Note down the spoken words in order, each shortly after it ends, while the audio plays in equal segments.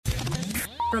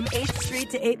From 8th Street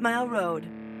to 8 Mile Road,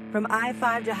 from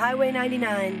I-5 to Highway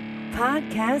 99,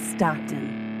 Podcast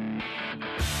Stockton.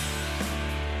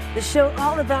 The show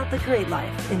all about the great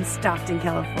life in Stockton,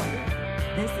 California.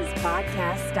 This is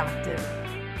Podcast Stockton.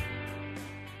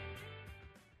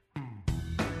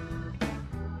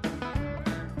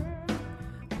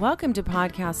 Welcome to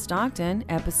Podcast Stockton,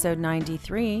 episode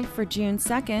 93 for June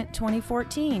 2nd,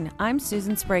 2014. I'm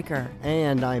Susan Spraker.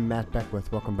 And I'm Matt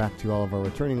Beckwith. Welcome back to all of our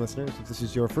returning listeners. If this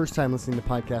is your first time listening to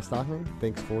Podcast Stockton,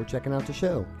 thanks for checking out the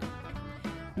show.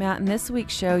 Matt, in this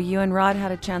week's show, you and Rod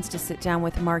had a chance to sit down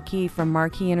with Marquis from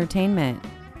Marquis Entertainment.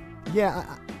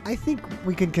 Yeah, I think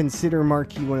we could consider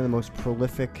Marquis one of the most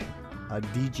prolific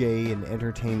DJ and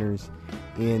entertainers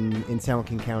in San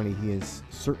Joaquin County. He has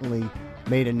certainly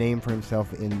made a name for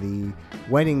himself in the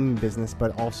wedding business,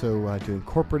 but also doing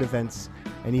corporate events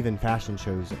and even fashion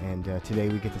shows. And today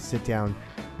we get to sit down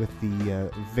with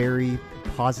the very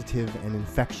positive and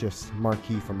infectious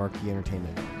Marquis from Marquis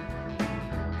Entertainment.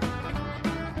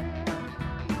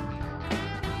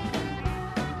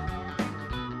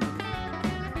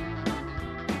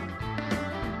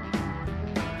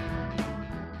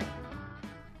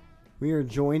 We are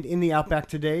joined in the Outback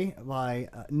today by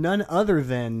none other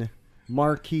than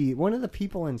Marquis, one of the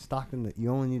people in Stockton that you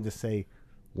only need to say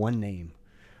one name.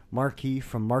 Marquis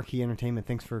from Marquis Entertainment.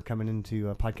 Thanks for coming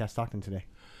into Podcast Stockton today.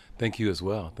 Thank you as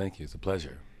well. Thank you. It's a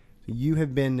pleasure. You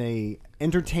have been a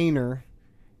entertainer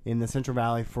in the Central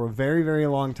Valley for a very, very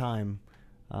long time.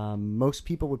 Most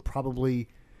people would probably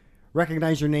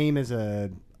recognize your name as a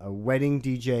wedding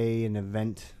DJ, an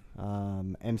event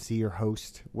MC or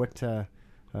host. What?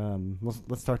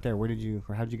 Let's start there. How did you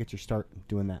get your start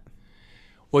doing that?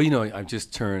 Well, you know, I've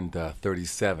just turned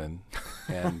 37,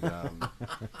 and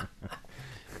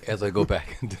as I go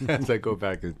back in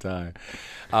time,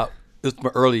 it was my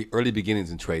early beginnings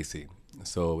in Tracy.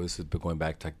 So this has been going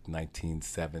back to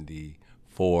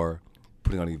 1974,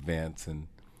 putting on events and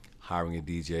hiring a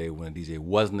DJ. When a DJ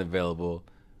wasn't available,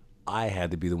 I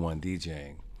had to be the one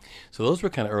DJing. So those were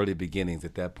kind of early beginnings.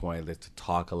 At that point, I liked to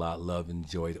talk a lot,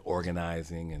 enjoyed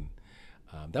organizing, and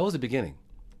that was the beginning,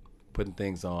 putting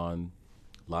things on.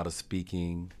 A lot of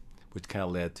speaking, which kind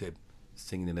of led to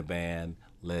singing in a band,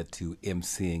 led to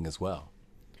emceeing as well.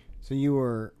 So you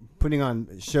were putting on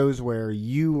shows where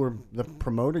you were the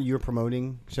promoter? You were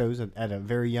promoting shows at a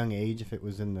very young age, if it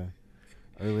was in the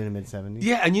early to mid-'70s?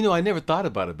 Yeah, and you know, I never thought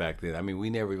about it back then. I mean, we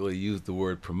never really used the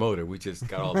word promoter. We just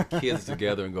got all the kids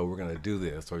together and go, we're going to do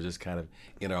this, or just kind of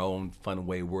in our own fun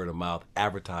way, word of mouth,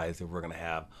 advertise that we're going to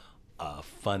have a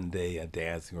fun day of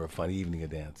dancing or a fun evening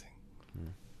of dancing.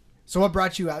 So what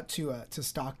brought you out to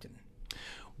Stockton?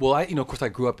 Well, of course, I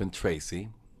grew up in Tracy,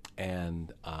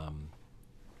 and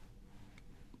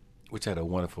which had a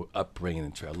wonderful upbringing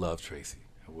in Tracy. I love Tracy.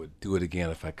 I would do it again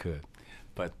if I could.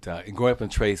 But in growing up in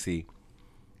Tracy,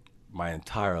 my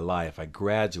entire life, I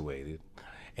graduated,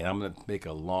 and I'm going to make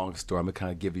a long story. I'm going to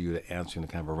kind of give you the answer in a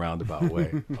kind of a roundabout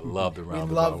way. I love the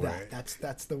roundabout way. We love that.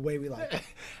 That's the way we like it.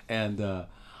 And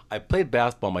I played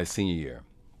basketball my senior year,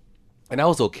 and I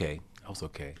was okay.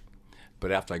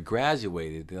 But after I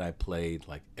graduated, then I played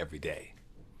like every day.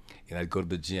 And I'd go to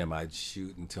the gym, I'd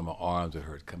shoot until my arms would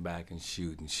hurt, come back and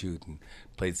shoot, and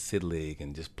played City League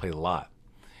and just played a lot.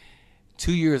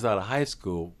 2 years out of high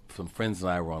school, some friends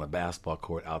and I were on a basketball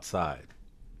court outside.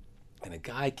 And a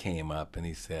guy came up and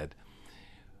he said,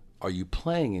 "Are you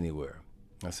playing anywhere?"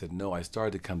 I said, "No, I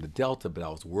started to come to Delta, but I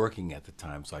was working at the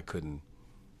time, so I couldn't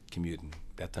commute and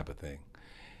that type of thing."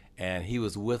 And he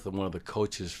was with one of the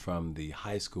coaches from the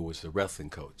high school, which is a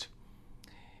wrestling coach.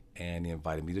 And he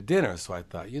invited me to dinner. So I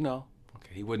thought,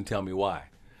 okay, he wouldn't tell me why.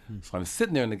 So I'm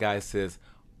sitting there and the guy says,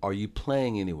 "Are you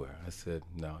playing anywhere?" I said,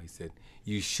 "No." He said,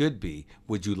 "You should be.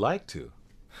 Would you like to?"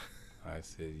 I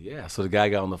said, "Yeah." So the guy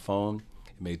got on the phone,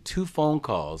 he made 2 phone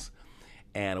calls,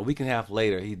 and a week and a half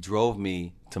later, he drove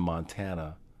me to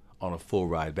Montana on a full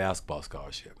ride basketball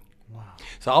scholarship. Wow.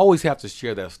 So I always have to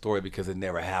share that story because it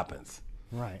never happens.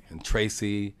 Right. And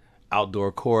Tracy,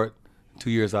 outdoor court, 2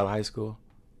 years out of high school.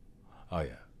 Oh,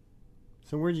 yeah.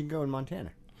 So where'd you go in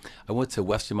Montana? I went to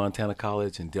Western Montana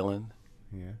College in Dillon.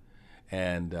 Yeah.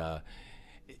 And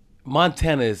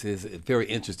Montana is a very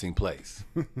interesting place.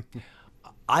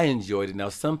 I enjoyed it. Now,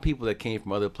 some people that came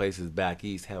from other places back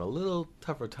east had a little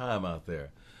tougher time out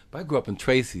there. But I grew up in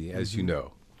Tracy, as you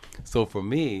know. So for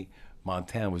me,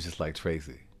 Montana was just like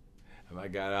Tracy. And I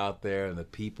got out there, and the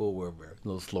people were a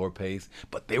little slower paced,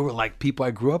 but they were like people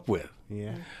I grew up with.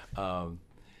 Yeah.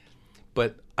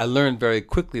 But I learned very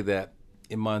quickly that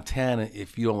in Montana,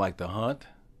 if you don't like to hunt,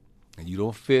 and you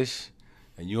don't fish,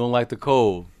 and you don't like the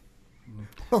cold,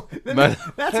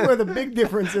 That's where the big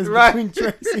difference is Right. between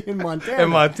Tracy and Montana.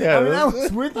 And Montana. I mean, I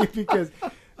was with you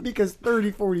because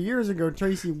 30, 40 years ago,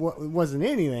 Tracy wasn't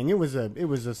anything. It was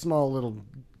a small little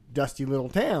dusty little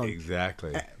town.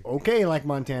 Exactly. Okay, like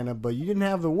Montana, but you didn't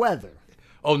have the weather.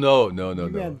 Oh no.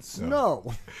 You had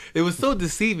snow. It was so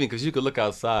deceiving because you could look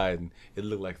outside and it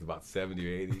looked like it's about 70 or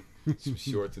 80. Some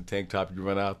shorts and tank top. You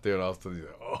run out there and all of a sudden,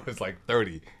 it's like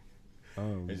 30. Oh,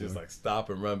 And just like stop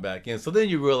and run back in. So then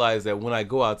you realize that when I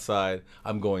go outside,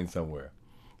 I'm going somewhere,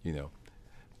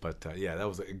 But yeah, that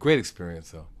was a great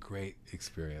experience, though. Great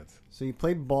experience. So you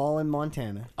played ball in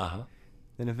Montana. Uh-huh.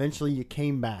 Then eventually you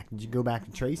came back. Did you go back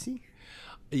to Tracy?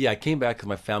 Yeah, I came back because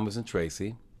my family was in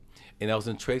Tracy. And I was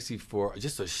in Tracy for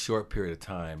just a short period of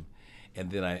time.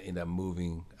 And then I ended up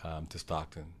moving to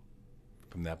Stockton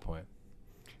from that point.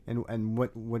 And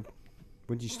what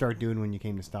did you start doing when you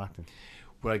came to Stockton?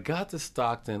 When I got to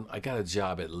Stockton, I got a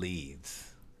job at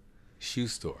Leeds shoe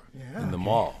store in the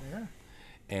mall. Yeah.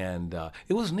 And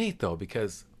it was neat, though,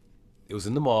 because it was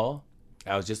in the mall.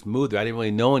 I was just moved there. I didn't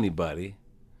really know anybody.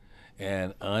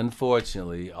 And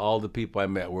unfortunately, all the people I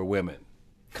met were women.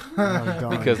 Oh,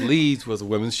 darn. Because Leeds was a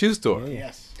women's shoe store.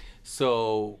 Yes.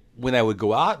 So when I would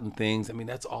go out and things, I mean,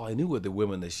 that's all I knew were the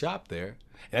women that shopped there.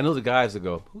 And I know the guys would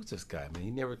go, who's this guy, man?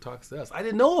 He never talks to us. I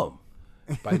didn't know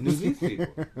him. But I knew these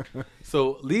people.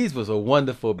 So Leeds was a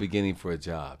wonderful beginning for a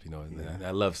job, and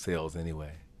I love sales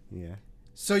anyway. Yeah.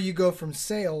 So you go from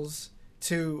sales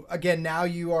to, again, now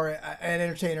you are an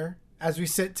entertainer. As we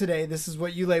sit today, this is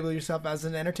what you label yourself as,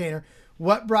 an entertainer.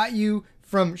 What brought you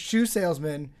from shoe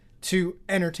salesman to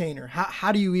entertainer?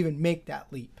 How do you even make that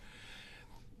leap?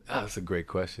 That's a great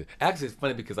question. Actually, it's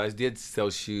funny because I did sell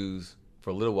shoes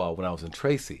for a little while when I was in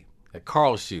Tracy at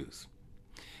Carl's Shoes.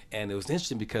 And it was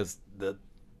interesting because the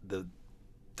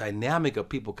dynamic of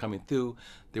people coming through,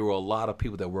 there were a lot of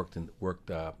people that worked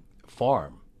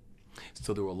farm.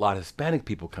 So there were a lot of Hispanic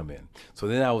people come in. So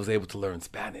then I was able to learn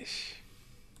Spanish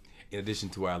in addition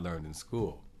to what I learned in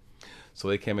school. So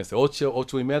they came and said,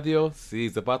 ocho y medio,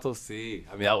 sí, zapatos, sí.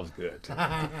 I mean, that was good.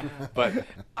 But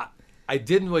I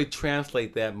didn't really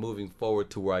translate that moving forward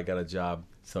to where I got a job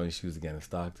selling shoes again in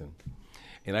Stockton.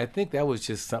 And I think that was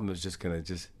just something that was just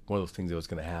one of those things that was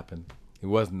going to happen. It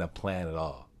wasn't a plan at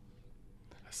all.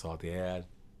 I saw the ad,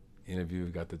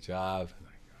 interviewed, got the job. And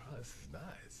I'm like, this is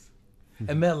nice.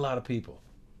 And met a lot of people.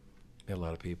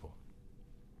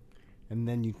 And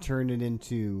then you turned it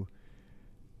into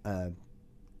a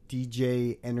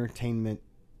DJ entertainment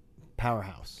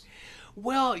powerhouse.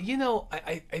 Well,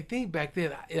 I think back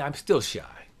then, I'm still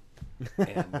shy.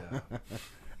 And,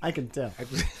 I can tell.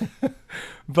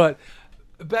 But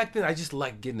back then, I just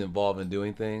liked getting involved in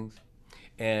doing things.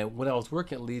 And when I was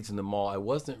working at Leeds in the mall, I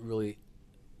wasn't really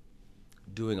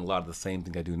doing a lot of the same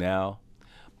thing I do now,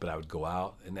 but I would go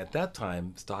out. And at that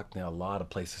time, Stockton had a lot of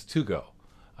places to go.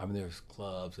 I mean, there's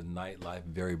clubs and nightlife,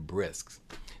 very brisk.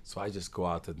 So I just go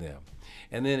out to them.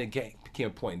 And then it became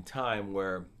a point in time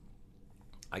where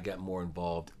I got more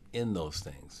involved in those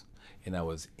things. And I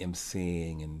was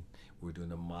emceeing and we were doing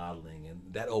the modeling, and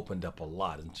that opened up a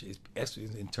lot, especially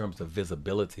in terms of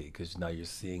visibility, because now you're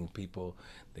seeing people,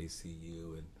 they see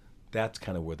you, and that's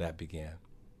kind of where that began.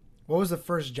 What was the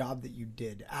first job that you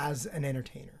did as an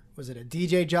entertainer? Was it a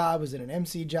DJ job? Was it an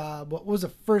MC job? What was the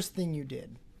first thing you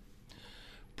did?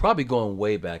 Probably going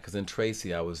way back, because in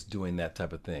Tracy I was doing that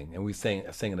type of thing, and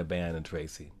I sang in a band in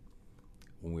Tracy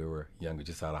when we were younger,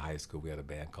 just out of high school. We had a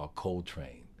band called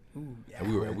Coltrane. Ooh, yeah,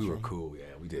 And we were cool,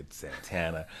 yeah. We did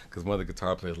Santana because one of the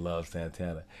guitar players loved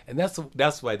Santana, and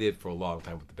that's what I did for a long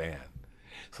time with the band.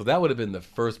 So that would have been the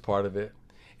first part of it,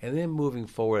 and then moving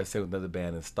forward, I sang with another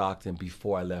band in Stockton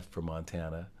before I left for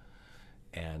Montana,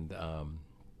 and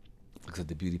because of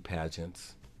the beauty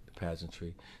pageants, the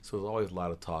pageantry. So there was always a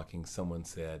lot of talking. Someone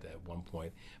said at one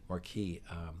point, Marquis,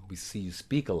 we see you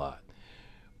speak a lot.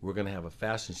 We're going to have a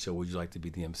fashion show. Would you like to be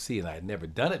the MC? And I had never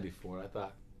done it before, and I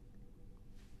thought,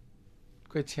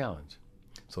 great challenge.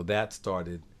 So that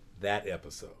started that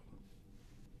episode.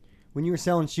 When you were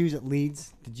selling shoes at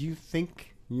Leeds, did you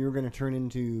think you were going to turn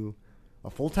into a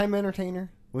full-time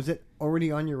entertainer? Was it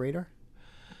already on your radar?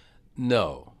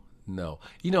 No.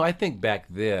 I think back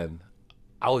then,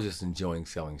 I was just enjoying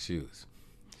selling shoes.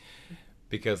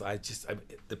 Because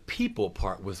the people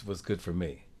part was good for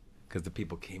me. Because the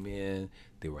people came in,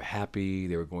 they were happy,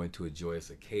 they were going to a joyous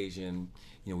occasion.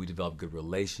 We developed good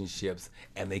relationships,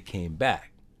 and they came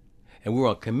back. And we were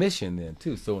on commission then,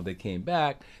 too. So when they came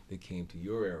back, they came to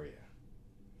your area.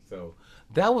 So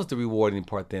that was the rewarding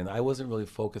part then. I wasn't really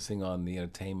focusing on the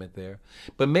entertainment there.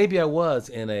 But maybe I was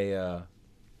in that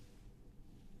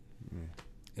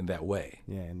way.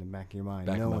 Yeah, in the back of your mind.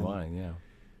 Back in my mind, yeah.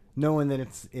 knowing that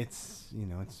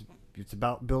it's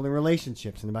about building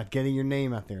relationships and about getting your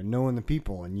name out there, knowing the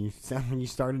people, and you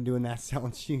started doing that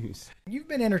selling shoes. You've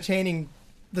been entertaining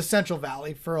the Central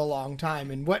Valley for a long time,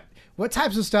 and what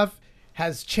types of stuff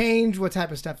has changed? What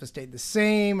type of stuff has stayed the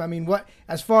same? I mean, what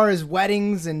as far as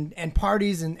weddings and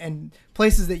parties and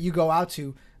places that you go out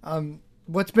to,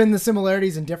 what's been the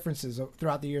similarities and differences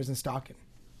throughout the years in Stockton?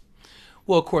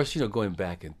 Well, of course, going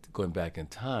back in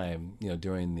time,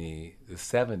 during the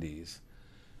 70s,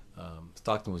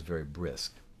 Stockton was very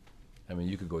brisk. I mean,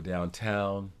 you could go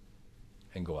downtown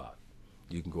and go out.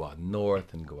 You can go out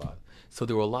north and go out. So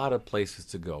there were a lot of places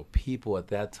to go. People at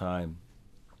that time,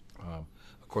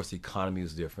 of course, the economy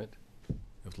was different. There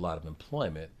was a lot of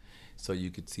employment. So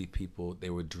you could see people, they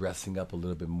were dressing up a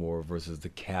little bit more versus the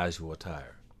casual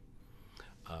attire.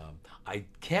 I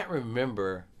can't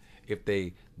remember if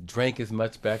they drank as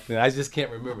much back then. I just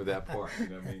can't remember that part. You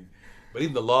know what I mean? But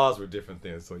even the laws were different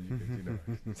then, so you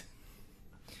could,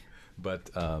 But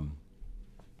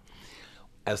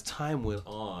as time went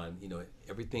on,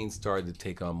 everything started to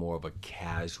take on more of a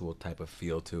casual type of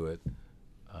feel to it.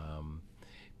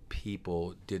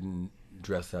 People didn't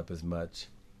dress up as much.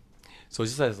 So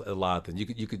it's just a lot of things.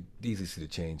 You could easily see the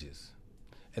changes.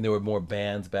 And there were more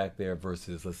bands back there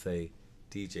versus, let's say,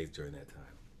 DJs during that time.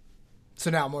 So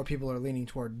now more people are leaning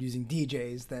toward using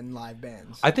DJs than live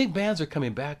bands. I think bands are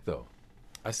coming back, though.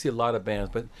 I see a lot of bands,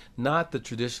 but not the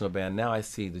traditional band. Now I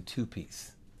see the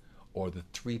 2-piece or the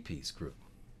 3-piece group.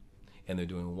 And they're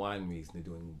doing wineries, and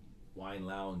they're doing wine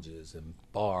lounges and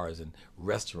bars and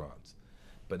restaurants.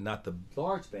 But not the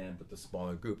large band, but the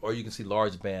smaller group. Or you can see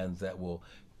large bands that will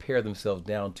pare themselves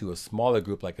down to a smaller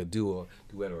group like a duo,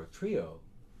 duet, or a trio,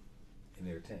 and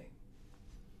entertain.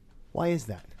 Why is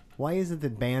that? Why is it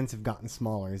that bands have gotten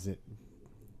smaller? Is it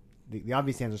the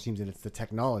obvious answer seems that it's the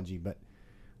technology, but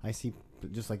I see,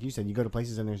 just like you said, you go to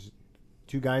places and there's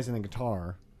 2 guys and a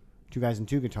guitar, 2 guys and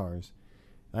 2 guitars.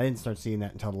 I didn't start seeing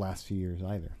that until the last few years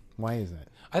either. Why is that?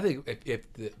 I think if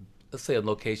let's say a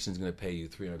location is going to pay you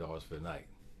 $300 for the night.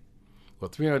 Well,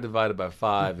 300 divided by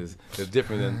 5 is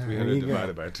different than 300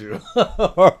 divided by 2.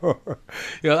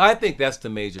 I think that's the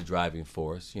major driving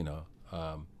force,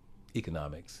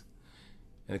 economics.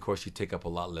 And, of course, you take up a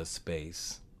lot less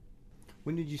space.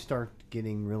 When did you start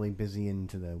getting really busy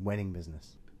into the wedding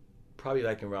business? Probably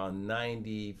like around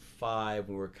 95,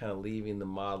 when we were kind of leaving the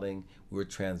modeling, we were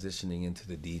transitioning into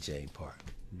the DJing part.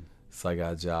 So I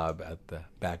got a job at the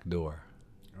back door.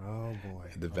 Oh, boy.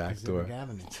 The back door.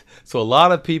 Avenue. So a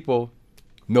lot of people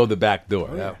know the back door.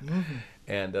 Oh, yeah. Mm-hmm.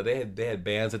 And they had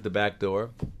bands at the back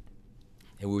door.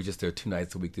 And we were just there 2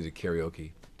 nights a week, did a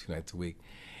karaoke 2 nights a week.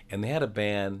 And they had a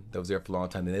band that was there for a long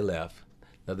time, then they left.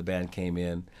 Another band came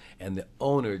in, and the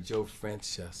owner, Joe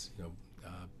French,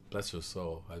 bless her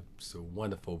soul, she's a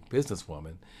wonderful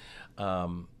businesswoman,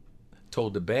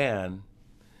 told the band,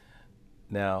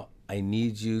 now I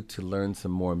need you to learn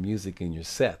some more music in your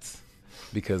sets,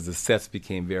 because the sets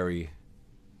became very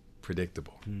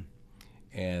predictable.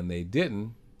 And they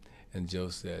didn't, and Joe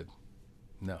said,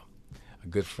 no. A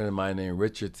good friend of mine named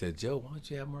Richard said, Joe, why don't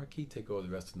you have Marquis take over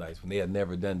the rest of the nights, when they had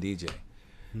never done DJ.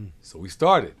 So we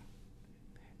started.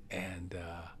 And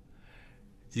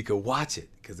you could watch it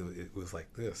because it was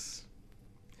like this.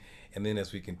 And then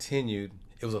as we continued,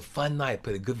 it was a fun night.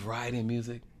 Played a good variety of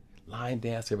music, line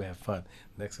dance, everybody had fun.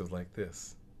 Next it was like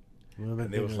this.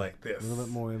 And it was like this. A little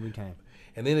bit more every time.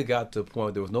 And then it got to a point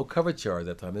where there was no cover charge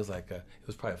that time. It was like it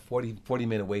was probably a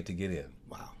 40-minute wait to get in.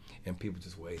 Wow. And people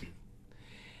just waited.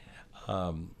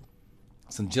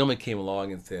 Some gentleman came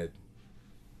along and said,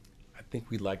 I think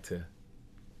we'd like to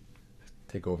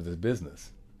take over this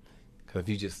business. Because if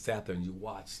you just sat there and you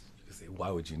watched, you could say,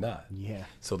 why would you not? Yeah.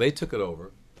 So they took it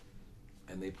over,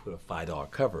 and they put a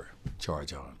 $5 cover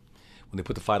charge on. When they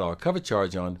put the $5 cover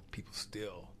charge on, people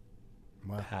still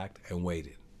packed and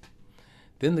waited.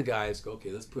 Then the guys go,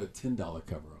 okay, let's put a $10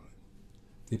 cover on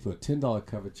it. They put a $10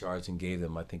 cover charge and gave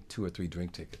them, I think, 2 or 3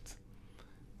 drink tickets.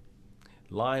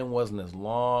 Line wasn't as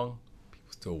long,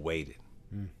 people still waited.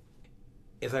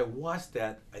 As I watched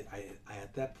that, I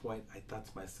at that point, I thought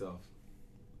to myself,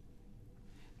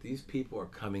 these people are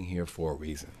coming here for a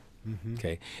reason.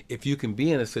 Okay? If you can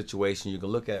be in a situation, you can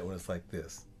look at it when it's like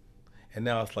this, and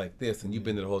now it's like this, and you've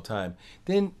been there the whole time,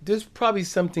 then there's probably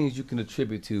some things you can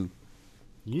attribute to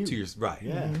your right.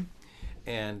 Yeah.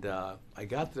 And I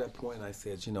got to that point, and I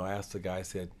said, I asked the guy, I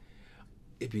said,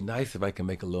 it'd be nice if I can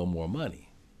make a little more money.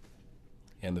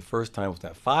 And the first time with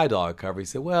that $5 cover, he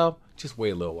said, well, just wait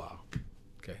a little while.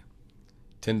 Okay.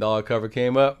 $10 cover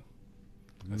came up.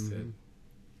 I said,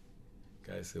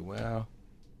 guy said, well,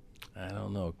 I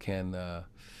don't know. Can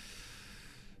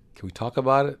we talk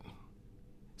about it?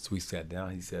 So we sat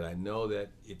down. He said, I know that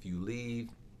if you leave,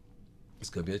 it's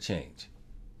going to be a change.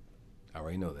 I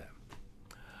already know that.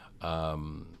 Are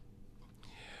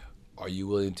you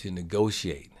willing to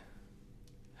negotiate?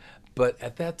 But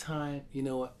at that time, you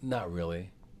know what? Not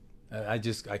really. I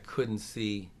couldn't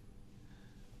see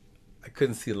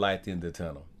light at the end of the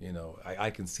tunnel. You know,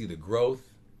 I can see the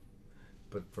growth,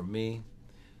 but for me,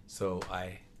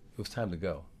 it was time to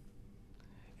go.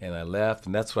 And I left,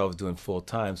 and that's what I was doing full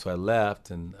time. So I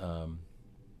left, and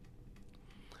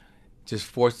just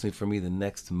fortunately for me, the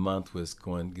next month we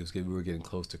were getting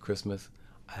close to Christmas.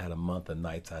 I had a month of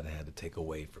nights I had to take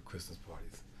away for Christmas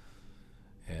parties.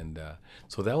 And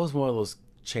so that was one of those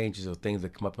changes or things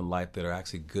that come up in life that are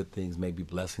actually good things, maybe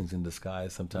blessings in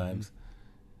disguise sometimes. Mm-hmm.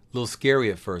 A little scary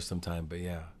at first sometimes, but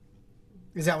yeah.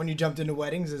 Is that when you jumped into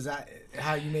weddings? Is that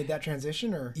how you made that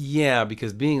transition? Or yeah,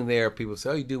 because being there, people say,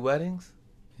 oh, you do weddings?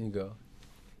 And you go,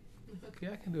 okay,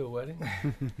 I can do a wedding.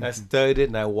 And I studied it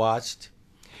and I watched.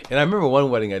 And I remember one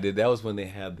wedding I did, that was when they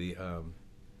had they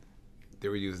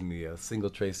were using the single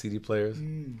tray CD players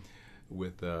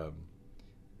with No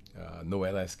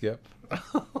And I Skip.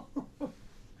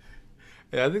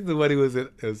 Yeah, I think the wedding was in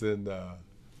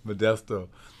Modesto.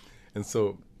 And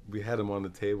so we had them on the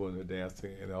table and they're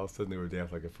dancing, and all of a sudden they were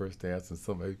dancing like a first dance, and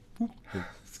somebody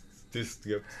just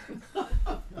skipped.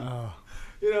 Oh.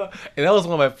 You know, and that was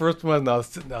one of my first ones, and I was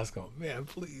sitting there, I was going, man,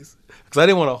 please. Because I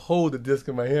didn't want to hold the disc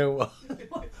in my hand while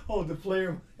hold the player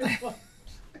in my hand.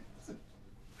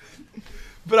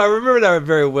 But I remember that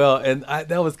very well, and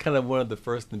that was kind of one of the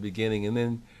first in the beginning, and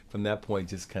then from that point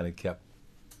just kind of kept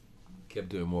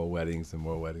doing more weddings and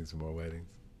more weddings and more weddings.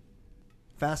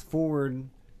 Fast forward,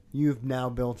 you've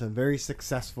now built a very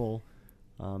successful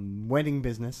wedding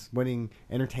business, wedding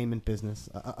entertainment business,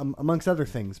 amongst other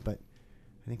things, but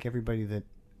I think everybody that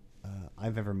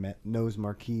I've ever met knows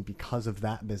Marquis because of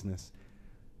that business.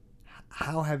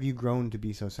 How have you grown to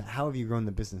be how have you grown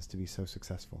the business to be so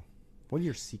successful? What are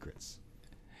your secrets?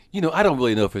 You know, I don't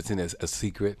really know if it's in a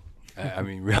secret. I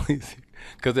mean, really,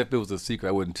 because if it was a secret,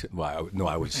 I wouldn't.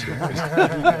 I would share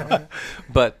it.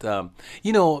 But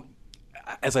you know,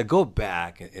 as I go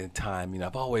back in time, you know,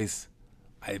 I've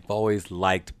always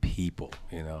liked people,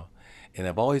 you know, and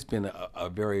I've always been a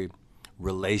very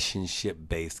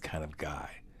relationship-based kind of guy.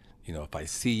 You know, if I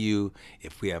see you,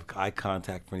 if we have eye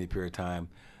contact for any period of time,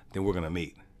 then we're gonna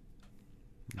meet.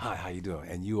 Hi, how you doing?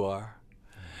 And you are,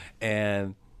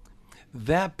 and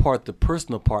that part, the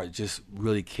personal part, just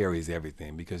really carries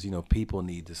everything, because, you know, people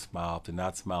need to smile. If they're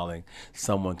not smiling,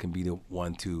 someone can be the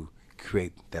one to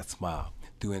create that smile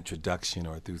through introduction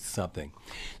or through something.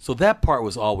 So that part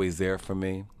was always there for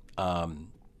me.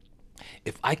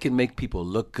 If I can make people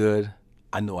look good,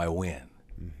 I know I win.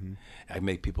 Mm-hmm. I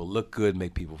make people look good,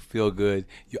 make people feel good,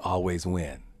 you always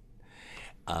win.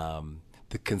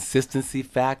 The consistency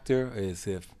factor is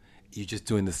if you're just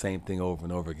doing the same thing over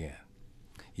and over again.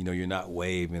 You know, you're not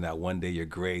waving, that one day you're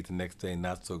great, the next day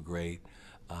not so great.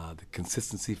 The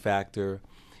consistency factor,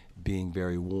 being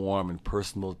very warm and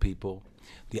personal to people.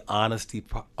 The honesty,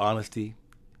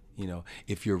 you know,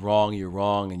 if you're wrong,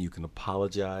 and you can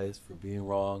apologize for being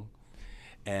wrong.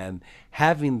 And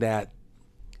having that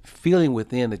feeling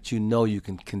within that you know you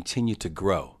can continue to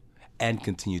grow and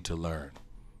continue to learn.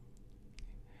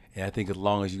 And I think as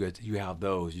long as you have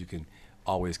those, you can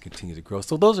always continue to grow.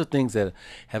 So those are things that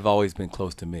have always been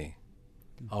close to me.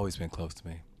 Always been close to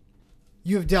me.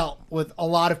 You have dealt with a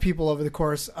lot of people over the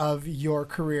course of your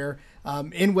career,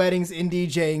 in weddings, in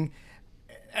DJing,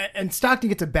 and Stockton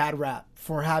gets a bad rap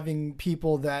for having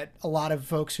people that a lot of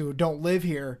folks who don't live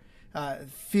here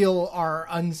feel are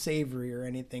unsavory or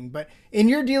anything. But in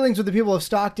your dealings with the people of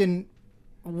Stockton,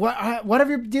 what have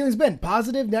your dealings been?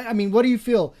 Positive? I mean, what do you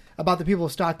feel about the people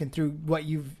of Stockton through what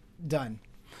you've done?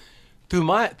 Through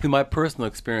my personal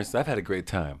experience, I've had a great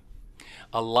time.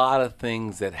 A lot of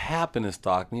things that happen in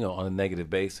Stockton, you know, on a negative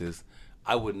basis,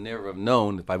 I would never have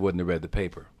known if I wouldn't have read the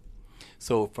paper.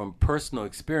 So from personal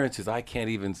experiences, I can't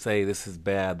even say this is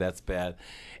bad, that's bad.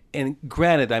 And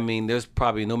granted, I mean, there's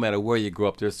probably, no matter where you grow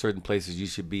up, there's certain places you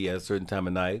should be at a certain time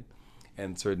of night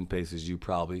and certain places you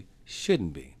probably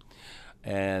shouldn't be.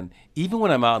 And even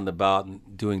when I'm out and about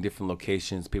and doing different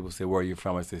locations, people say, where are you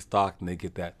from? I say, Stockton. They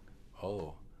get that,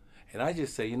 oh. And I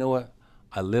just say, you know what?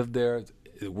 I live there.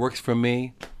 It works for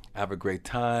me. I have a great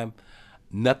time.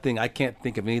 I can't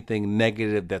think of anything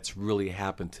negative that's really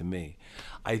happened to me.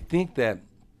 I think that,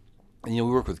 you know,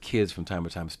 we work with kids from time to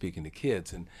time, speaking to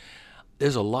kids, and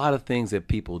there's a lot of things that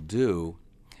people do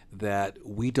that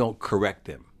we don't correct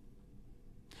them.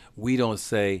 We don't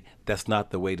say, that's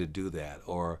not the way to do that,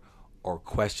 or or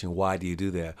question why do you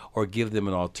do that or give them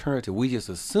an alternative. We just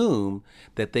assume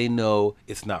that they know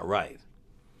it's not right.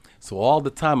 So all the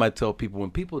time I tell people,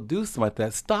 when people do something like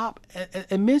that, stop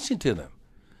and mention to them.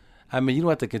 I mean, you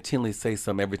don't have to continually say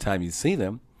something every time you see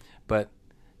them, but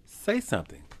say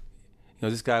something. You know,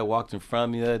 this guy walked in front of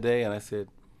me the other day, and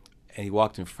he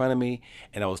walked in front of me,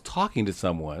 and I was talking to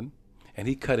someone, and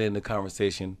he cut in the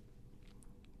conversation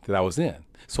that I was in.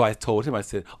 So I told him, I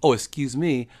said, "Oh, excuse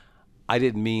me, I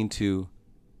didn't mean to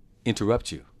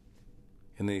interrupt you."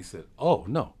 And then he said, "Oh,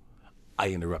 no, I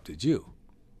interrupted you."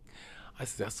 I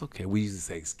said, "That's okay. We used to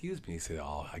say, excuse me." He said,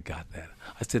 "Oh, I got that."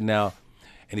 I said, "Now,"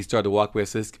 and he started to walk away. I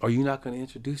said, "Are you not going to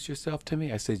introduce yourself to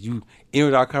me?" I said, "You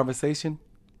entered our conversation.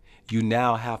 You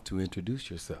now have to introduce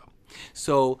yourself."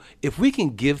 So if we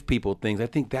can give people things, I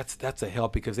think that's a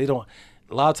help, because they don't,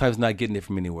 a lot of times, not getting it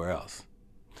from anywhere else.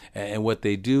 And what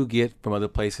they do get from other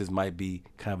places might be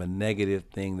kind of a negative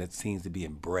thing that seems to be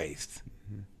embraced.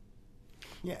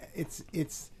 Yeah,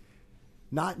 it's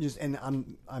not just, and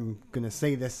I'm gonna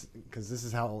say this because this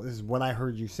is what I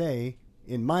heard you say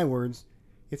in my words.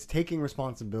 It's taking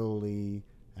responsibility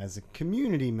as a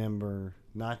community member,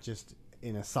 not just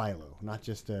in a silo, not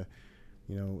just a,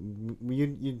 you know,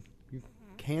 you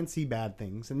can see bad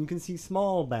things and you can see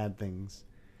small bad things,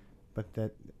 but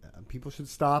that people should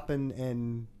stop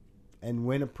and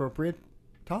when appropriate,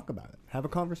 talk about it, have a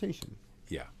conversation,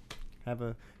 Yeah. have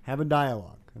a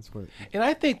dialogue. That's what. And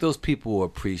I think those people will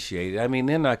appreciate it. I mean,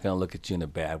 they're not going to look at you in a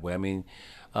bad way. I mean,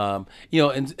 you know,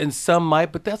 and some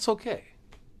might, but that's okay.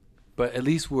 But at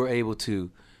least we're able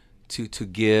to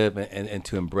give and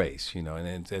to embrace, you know.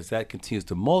 And as that continues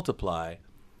to multiply.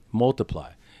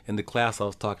 In the class I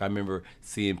was talking, I remember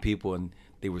seeing people, and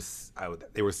they were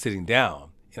sitting down,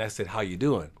 and I said, "How you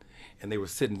doing?" And they were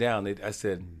sitting down. I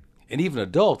said, and even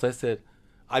adults, I said,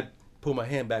 I pulled my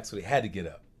hand back so they had to get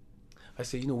up. I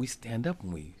said, you know, we stand up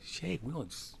when we shake. We don't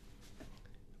just,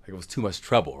 like it was too much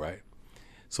trouble, right?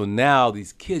 So now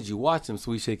these kids, you watch them,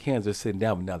 so we shake hands, they're sitting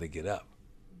down, but now they get up.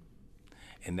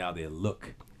 And now they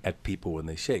look at people when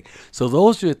they shake. So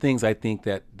those are the things I think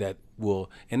that will,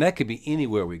 and that could be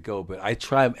anywhere we go, but I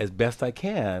try as best I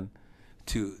can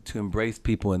to embrace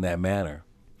people in that manner.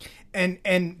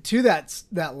 And to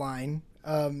that line,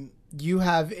 you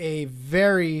have a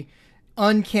very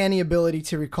uncanny ability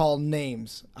to recall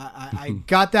names. I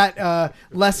got that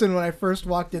lesson when I first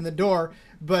walked in the door,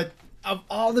 but of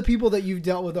all the people that you've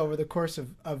dealt with over the course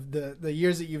of the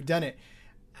years that you've done it,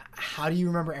 how do you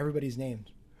remember everybody's names?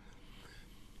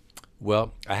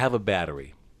 Well, I have a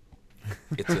battery.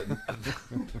 I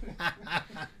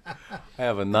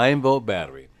have a 9-volt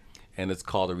battery, and it's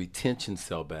called a retention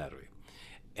cell battery.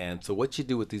 And so what you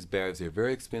do with these batteries, they're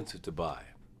very expensive to buy.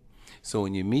 So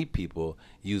when you meet people,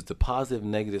 use the positive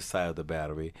and negative side of the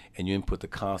battery, and you input the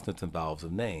constants and vowels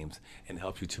of names, and it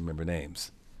helps you to remember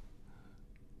names.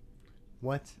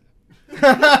 What?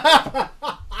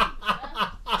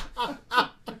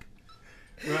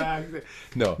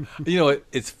 No, you know,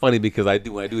 it's funny because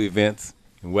when I do events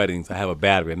and weddings, I have a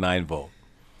battery, a 9-volt.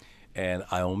 And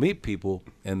I'll meet people,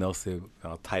 and they'll say,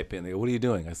 I'll type in, they go, "What are you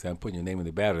doing?" I say, "I'm putting your name in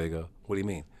the battery." They go, "What do you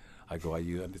mean?" I go, "I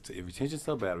use a retention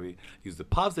cell battery, use the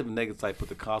positive and negative side, put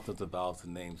the constants and vowels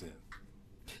and names in."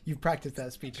 You've practiced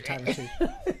that speech a time or two.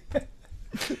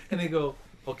 And they go,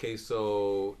 "Okay,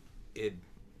 so it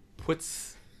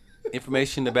puts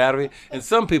information in the battery?" And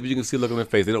some people, you can see look on their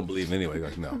face, they don't believe anyway.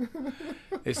 Like, no.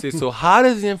 They say, "So how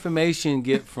does the information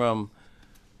get from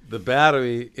the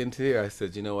battery into here?" I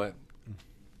said, "You know what?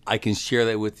 I can share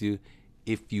that with you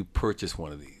if you purchase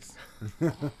one of these."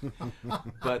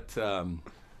 But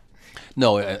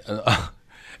no,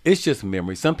 it's just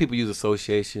memory. Some people use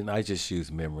association. I just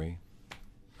use memory.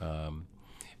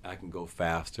 I can go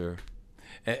faster.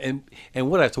 And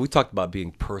so we talked about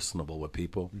being personable with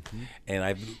people,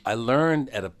 and I learned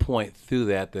at a point through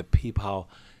that how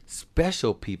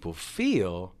special people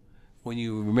feel when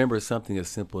you remember something as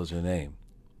simple as your name.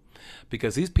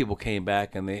 Because these people came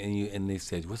back and they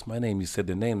said, "What's my name?" You said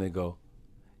their name. They go,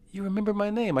 "You remember my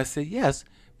name?" I said, "Yes,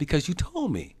 because you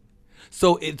told me."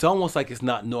 So it's almost like it's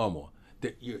not normal.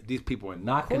 These people are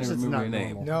not going to remember your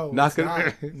name. No, not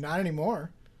not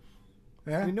anymore.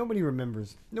 Yeah. I mean, nobody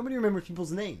remembers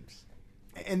people's names,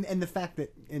 and the fact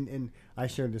that and I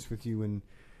shared this with you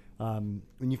when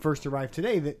you first arrived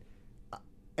today, that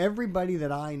everybody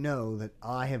that I know that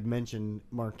I have mentioned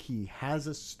Marquis has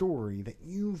a story that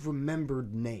you've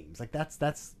remembered names. Like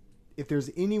that's if there's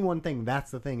any one thing,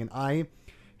 that's the thing. And I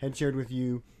had shared with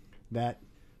you that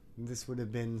this would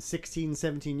have been 16,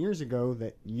 17 years ago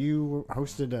that you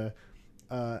hosted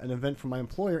an event from my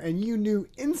employer, and you knew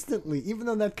instantly, even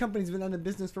though that company's been out of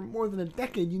business for more than a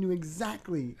decade, you knew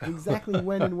exactly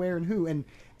when and where and who, and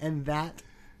that,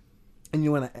 and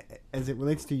you want to, as it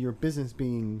relates to your business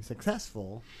being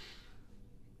successful,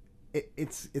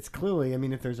 it's clearly, I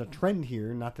mean, if there's a trend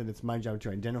here, not that it's my job to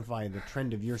identify the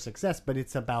trend of your success, but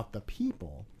it's about the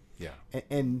people. Yeah.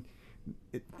 And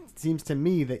it seems to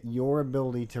me that your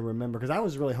ability to remember, because I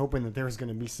was really hoping that there was going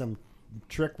to be some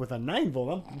trick with a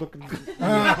 9-volt. I'm looking in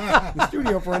the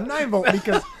studio for a 9-volt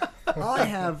because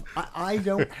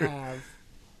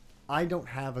I don't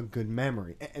have a good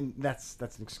memory, and that's an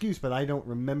excuse, but I don't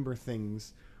remember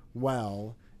things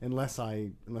well unless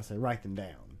I write them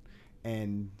down.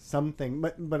 And something,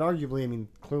 but arguably, I mean,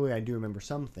 clearly I do remember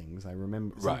some things. I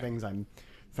remember some things I'm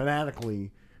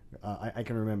fanatically, I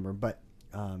can remember, but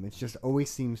it just always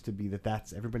seems to be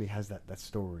that's everybody has that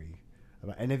story.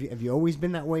 And have you always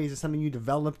been that way? Is it something you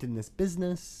developed in this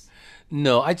business?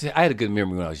 No, I had a good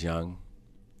memory when I was young,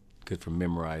 good for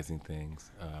memorizing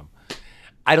things.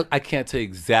 I can't tell you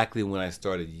exactly when I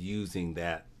started using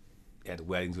that at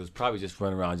weddings. It was probably just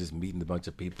running around, just meeting a bunch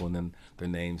of people, and then their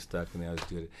names stuck, and I was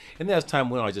doing it. And then as time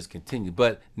went on, I just continued.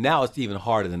 But now it's even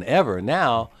harder than ever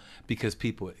now because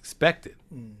people expect it.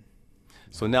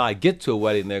 So now I get to a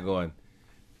wedding, and they're going,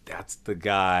 "That's the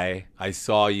guy I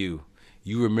saw you.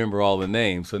 You remember all the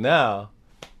names." So now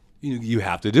you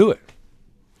have to do it.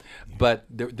 But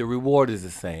the reward is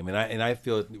the same, and I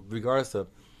feel regardless of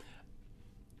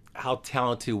how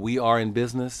talented we are in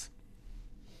business,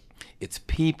 it's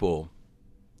people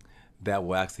that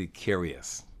will actually carry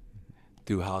us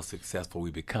through how successful we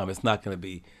become. It's not going to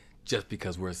be just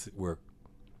because we're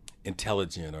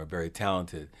intelligent or very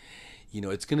talented. You know,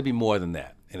 it's going to be more than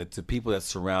that. And it's the people that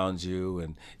surround you.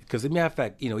 And because, as a matter of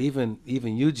fact, you know, even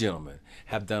you gentlemen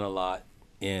have done a lot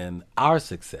in our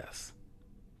success.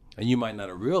 And you might not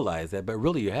have realized that, but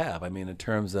really you have. I mean, in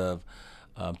terms of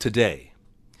today,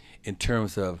 in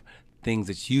terms of things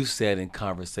that you said in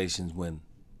conversations when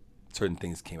certain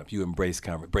things came up. You embraced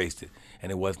it,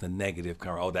 and it wasn't a negative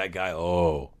comment. Oh, that guy.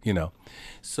 Oh, you know.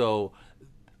 So,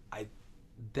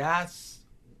 those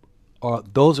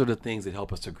are the things that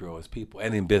help us to grow as people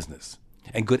and in business,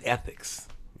 and good ethics.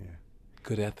 Yeah,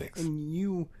 good ethics.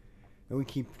 And we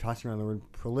keep tossing around the word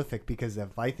prolific because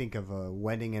if I think of a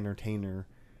wedding entertainer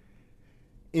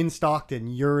in Stockton,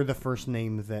 you're the first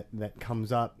name that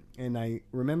comes up. And I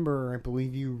remember, I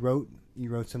believe you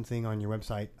wrote something on your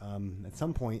website at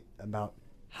some point about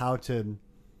how to,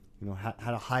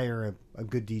 how to hire a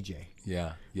good DJ.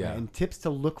 Yeah. And tips to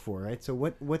look for, right? So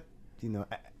what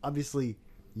obviously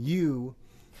you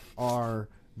are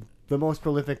the most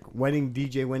prolific wedding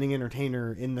DJ, wedding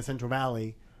entertainer in the Central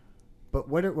Valley. But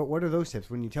what are those tips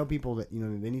when you tell people that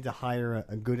they need to hire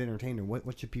a good entertainer?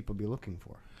 What should people be looking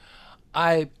for?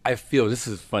 I feel this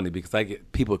is funny because I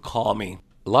get people call me.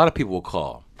 A lot of people will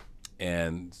call,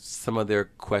 and some of their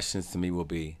questions to me will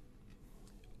be,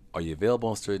 are you available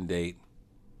on a certain date?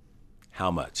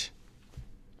 How much?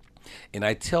 And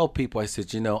I tell people, I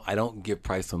said, I don't give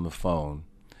price on the phone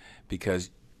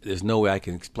because there's no way I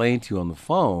can explain to you on the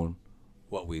phone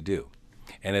what we do.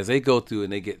 And as they go through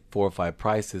and they get 4 or 5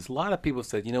 prices, a lot of people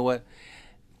said, you know what?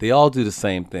 They all do the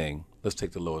same thing. Let's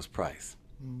take the lowest price.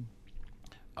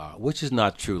 Which is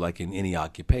not true like in any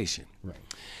occupation. Right.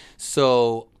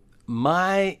 So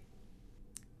my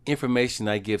information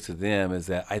I give to them is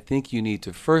that I think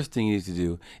first thing you need to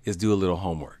do is do a little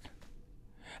homework.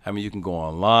 I mean, you can go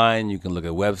online, you can look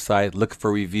at websites, look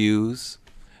for reviews,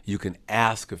 you can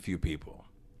ask a few people.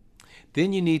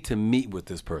 Then you need to meet with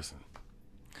this person.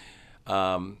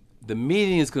 The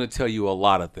meeting is going to tell you a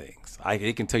lot of things.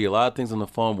 It can tell you a lot of things on the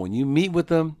phone. When you meet with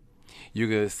them, you're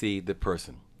going to see the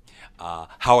person.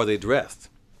 How are they dressed?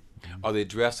 Are they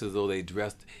dressed as though they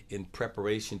dressed in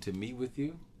preparation to meet with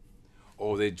you?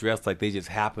 Or are they dressed like they just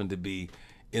happen to be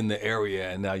in the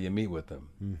area and now you meet with them?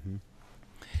 Mm-hmm.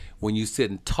 When you sit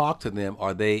and talk to them,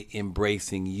 are they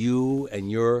embracing you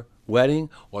and your wedding?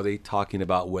 Or are they talking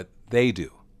about what they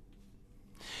do?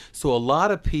 So a lot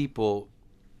of people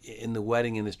in the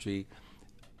wedding industry,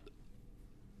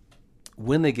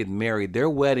 when they get married, their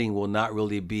wedding will not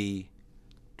really be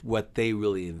what they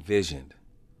really envisioned.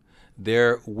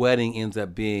 Their wedding ends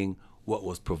up being what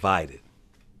was provided.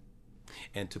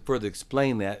 And to further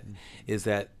explain that is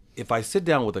that if I sit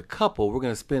down with a couple, we're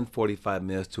going to spend 45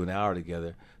 minutes to an hour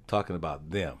together talking about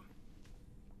them.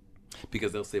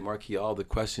 Because they'll say, Marquis, all the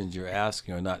questions you're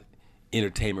asking are not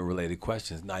entertainment-related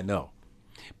questions. And I know.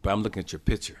 But I'm looking at your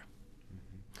picture.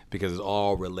 Because it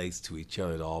all relates to each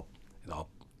other. It all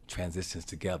transitions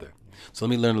together. So let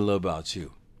me learn a little about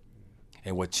you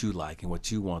and what you like and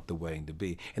what you want the wedding to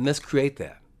be. And let's create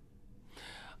that.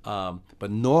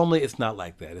 But normally it's not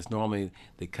like that. It's normally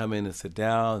they come in and sit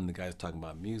down, and the guy's talking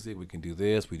about music. We can do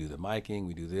this. We do the miking.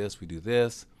 We do this. We do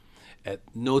this. At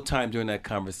no time during that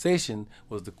conversation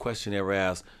was the question ever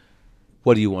asked,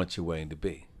 what do you want your wedding to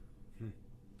be?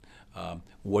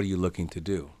 What are you looking to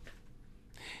do?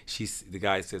 The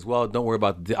guy says, well, don't worry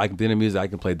about dinner music. I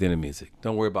can play dinner music.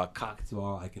 Don't worry about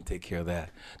cocktail. I can take care of that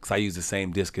because I use the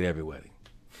same disc at every wedding.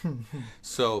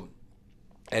 So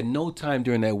at no time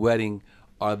during that wedding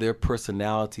are their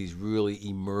personalities really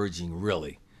emerging,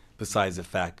 really, besides the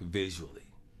fact visually.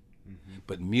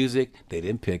 But music, they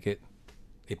didn't pick it.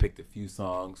 They picked a few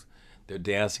songs. They're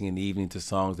dancing in the evening to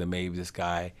songs that maybe this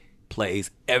guy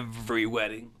plays every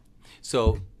wedding.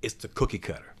 So it's the cookie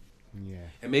cutter. Yeah.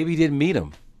 And maybe he didn't meet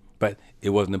him, but it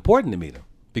wasn't important to meet him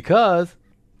because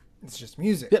It's just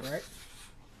music, Yep. right?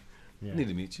 Yeah. I need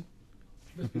to meet you.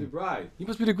 You must be the bride. You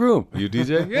must be the groom. Are you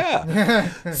DJ?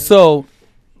 Yeah. So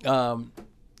a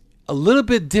little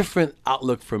bit different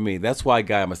outlook for me. That's why,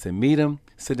 guy, I'm going to say meet him,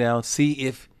 sit down, see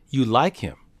if you like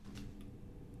him.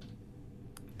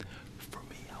 For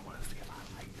me, I want to see if I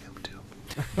like him too.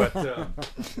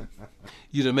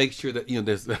 But, make sure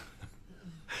that,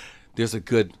 there's a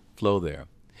good flow there.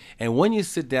 And when you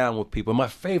sit down with people, my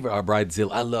favorite are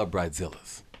bridezillas. I love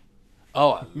bridezillas.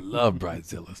 Oh, I love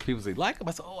bridezillas. People say, like them?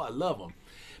 I say, oh, I love them.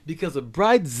 Because a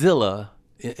bridezilla,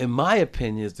 in my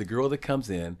opinion, is the girl that comes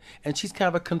in, and she's kind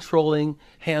of a controlling,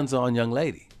 hands-on young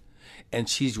lady. And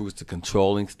she's used to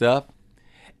controlling stuff,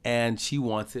 and she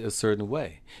wants it a certain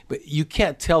way. But you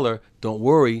can't tell her, don't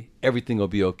worry, everything will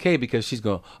be okay, because she's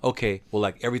going, okay, well,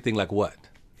 like everything like what?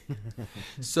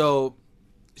 So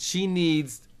she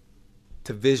needs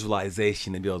to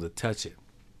visualization and be able to touch it.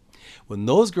 When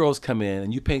those girls come in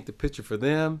and you paint the picture for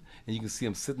them, and you can see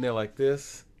them sitting there like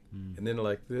this, and then they're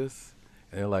like this,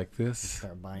 and they're like this.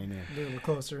 Start buying in. A little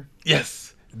closer.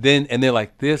 Yes. And they're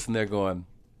like this, and they're going,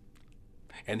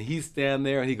 and he's standing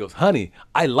there, and he goes, honey,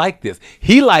 I like this.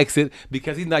 He likes it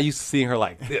because he's not used to seeing her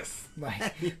like this.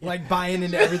 Like buying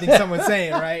into everything someone's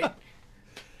saying, right?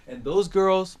 And those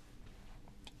girls,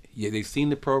 yeah, they've seen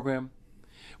the program.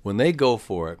 When they go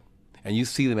for it, and you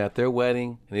see them at their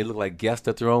wedding, and they look like guests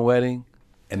at their own wedding,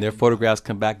 and their photographs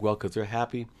come back well because they're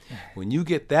happy. When you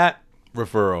get that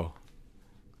referral,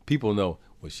 people know,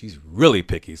 well, she's really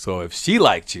picky. So if she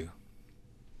liked you,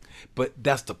 but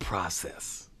that's the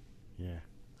process. Yeah.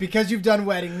 Because you've done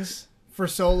weddings for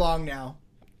so long now,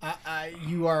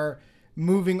 you are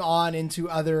moving on into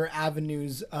other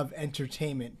avenues of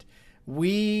entertainment.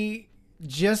 We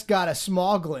just got a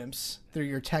small glimpse through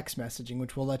your text messaging,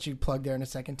 which we'll let you plug there in a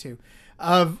second too,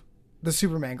 of the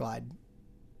Superman Glide.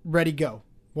 Ready, go.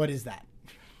 What is that?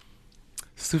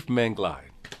 Superman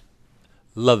Glide.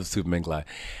 Love the Superman Glide.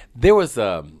 There was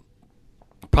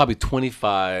probably 30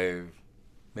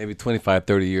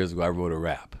 years ago, I wrote a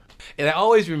rap. And I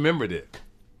always remembered it.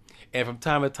 And from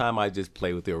time to time, I just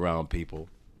played with it around people.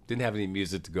 Didn't have any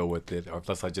music to go with it, or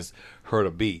plus I just heard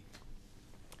a beat.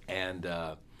 And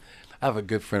I have a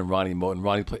good friend, Ronnie Moten.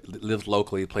 Ronnie lives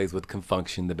locally, plays with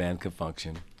Confunction, the band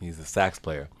Confunction. He's a sax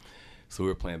player. So we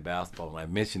were playing basketball, and I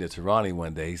mentioned it to Ronnie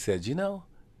one day. He said, he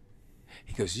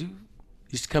goes, you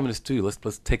should come in the studio.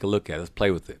 Let's take a look at it. Let's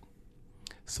play with it.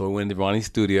 So we went to Ronnie's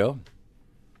studio,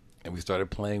 and we started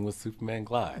playing with Superman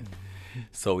Glide.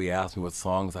 So he asked me what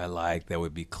songs I liked that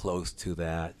would be close to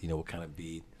that, what kind of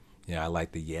beat. I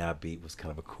liked the Yeah beat, was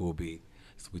kind of a cool beat.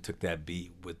 So we took that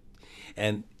beat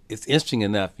and it's interesting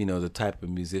enough, the type of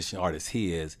musician, artist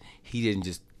he is, he didn't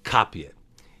just copy it.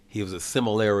 He was a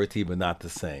similarity, but not the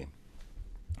same.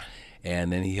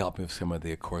 And then he helped me with some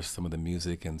of the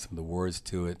music and some of the words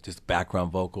to it, just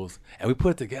background vocals, and we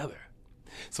put it together.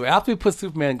 So after we put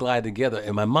Superman Glide together,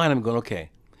 in my mind I'm going, okay,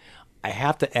 I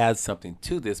have to add something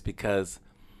to this, because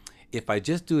if I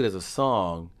just do it as a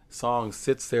song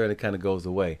sits there and it kind of goes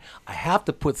away. I have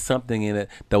to put something in it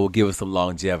that will give us some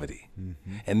longevity.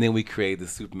 Mm-hmm. And then we create the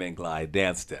Superman Glide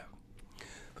dance step.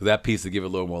 So that piece will give it a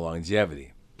little more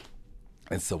longevity.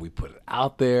 And so we put it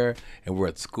out there, and we're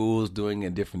at schools doing it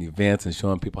in different events and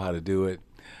showing people how to do it.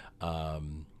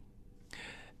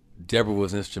 Deborah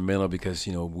was instrumental because,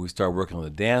 when we started working on the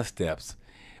dance steps,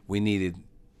 we needed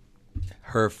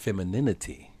her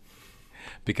femininity,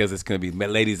 because it's going to be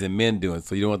ladies and men doing it.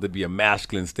 So you don't want it to be a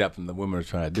masculine step and the women are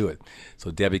trying to do it. So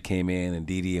Debbie came in and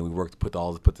Dee Dee, and we worked to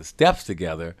put the steps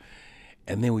together,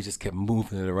 and then we just kept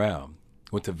moving it around.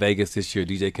 Went to Vegas this year,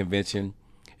 DJ convention,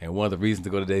 and one of the reasons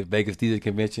to go to the Vegas DJ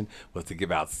convention was to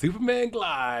give out Superman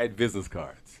Glide business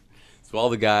cards. So all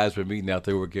the guys were meeting out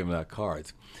there, were giving out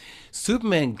cards.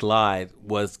 Superman Glide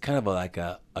was kind of like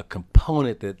a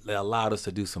component that allowed us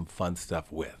to do some fun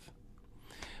stuff with.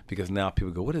 because now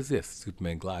people go, what is this?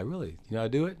 Superman Glide, really? You know how to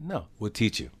do it? No, we'll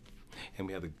teach you. And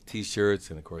we have the T-shirts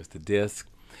and, of course, the disc.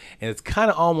 And it's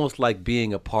kind of almost like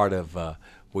being a part of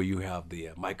where you have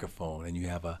the microphone and you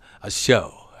have a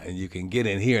show. And you can get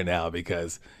in here now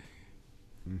because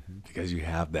you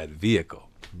have that vehicle.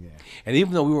 Yeah. And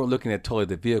even though we weren't looking at totally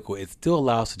the vehicle, it still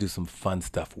allows us to do some fun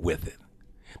stuff with it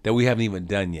that we haven't even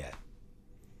done yet.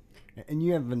 And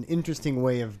you have an interesting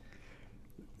way of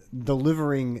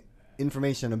delivering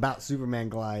information about Superman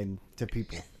Glide to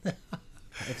people.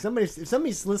 If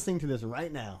somebody's listening to this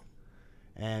right now,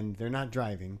 and they're not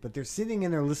driving, but they're sitting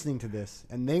and they're listening to this,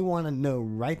 and they want to know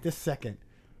right this second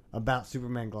about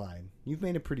Superman Glide, you've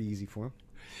made it pretty easy for them.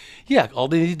 Yeah, all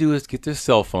they need to do is get their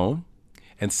cell phone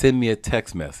and send me a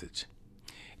text message.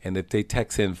 And if they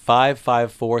text in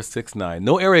 55469,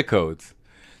 no area codes,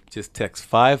 just text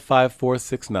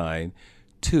 55469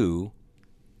 to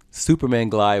Superman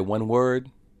Glide, one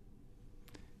word,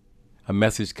 a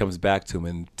message comes back to them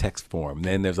in text form.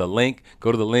 Then there's a link,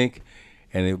 go to the link,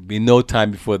 and it'll be no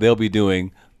time before they'll be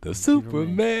doing the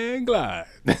Superman Glide.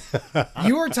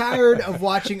 You were tired of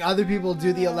watching other people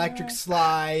do the electric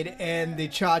slide and the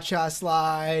cha-cha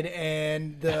slide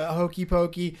and the hokey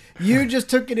pokey. You just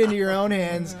took it into your own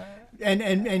hands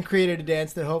and created a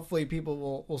dance that hopefully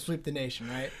people will sweep the nation,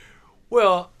 right?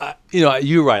 Well,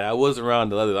 you're right. I was around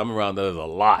the others. I'm around the others a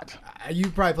lot. You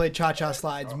probably played cha-cha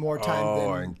slides more times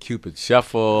than... and Cupid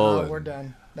Shuffle. Oh, we're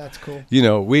done. That's cool.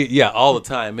 All the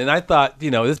time. And I thought,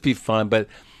 this be fun, but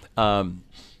I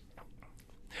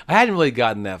hadn't really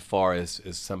gotten that far as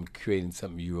creating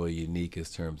something really unique in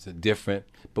terms of different.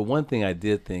 But one thing I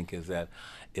did think is that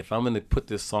if I'm going to put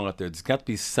this song out there, there's got to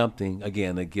be something,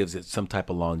 again, that gives it some type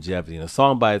of longevity. And a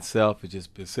song by itself,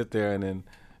 it sit there and then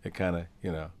it kind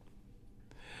of,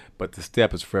 But the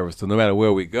step is forever. So no matter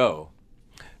where we go,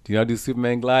 do you know how to do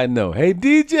Superman Glide? No. Hey,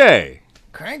 DJ.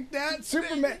 Crank that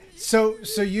Superman. So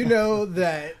you know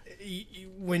that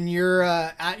when you're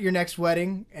at your next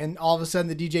wedding and all of a sudden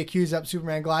the DJ cues up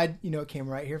Superman Glide, it came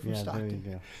right here from Stockton.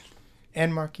 There you go.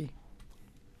 And Marquis.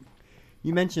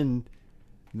 You mentioned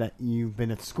that you've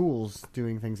been at schools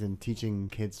doing things and teaching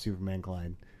kids Superman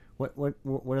Glide.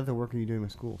 What other work are you doing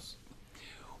with schools?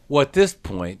 Well, at this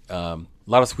point, we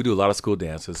do a lot of school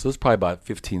dances. So it's probably about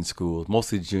 15 schools,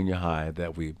 mostly junior high,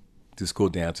 that we do school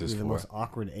dances for. The most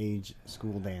awkward age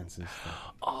school dances.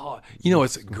 Oh,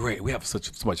 it's great. We have so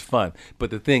much fun.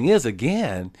 But the thing is,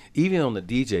 again, even on the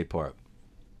DJ part,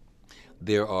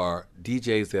 there are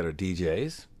DJs that are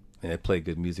DJs, and they play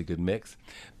good music, good mix.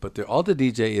 But the other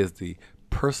DJ is the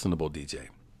personable DJ.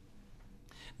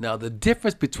 Now, the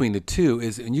difference between the two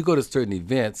is when you go to certain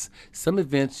events, some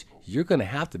events you're going to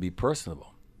have to be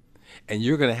personable. And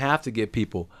you're going to have to get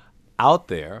people out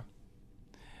there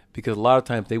because a lot of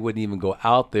times they wouldn't even go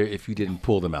out there if you didn't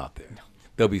pull them out there.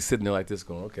 They'll be sitting there like this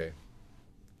going, okay.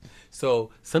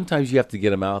 So sometimes you have to get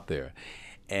them out there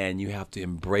and you have to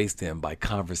embrace them by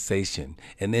conversation.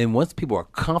 And then once people are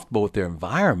comfortable with their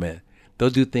environment, they'll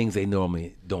do things they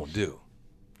normally don't do.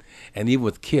 And even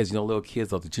with kids, little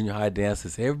kids at the junior high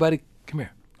dances, hey, everybody, come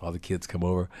here. All the kids come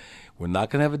over. We're not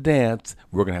going to have a dance.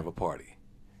 We're going to have a party.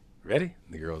 Ready?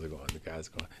 The girls are going. The guys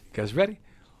are going. You guys ready?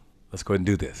 Let's go ahead and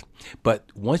do this. But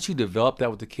once you develop that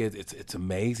with the kids, it's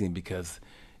amazing because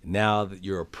now that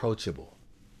you're approachable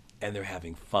and they're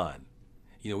having fun.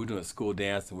 We're doing a school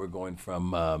dance and we're going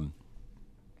from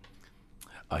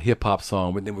a hip-hop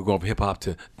song, but then we're going from hip-hop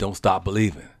to Don't Stop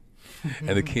Believing.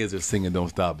 And the kids are singing Don't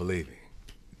Stop Believing.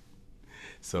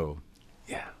 So,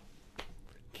 yeah.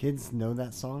 Kids know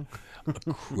that song?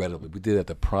 Incredibly. We did it at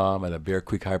the prom, at a Bear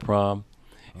Creek High prom,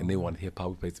 and they wanted hip-hop.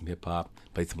 We played some hip-hop,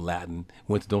 played some Latin,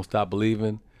 went to Don't Stop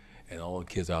Believing, and all the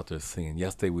kids out there singing.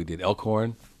 Yesterday we did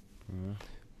Elkhorn.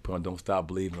 Put on Don't Stop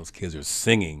Believing. Those kids are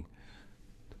singing.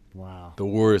 Wow. The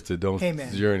words to Don't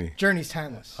Journey. Journey's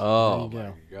timeless. Oh,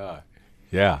 my God.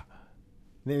 Yeah.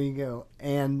 There you go.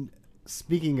 And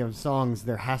speaking of songs,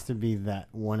 there has to be that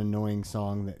one annoying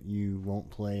song that you won't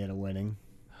play at a wedding.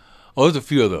 Oh, there's a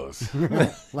few of those.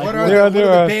 What are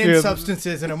the banned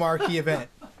substances in a marquee event?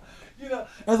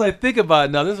 As I think about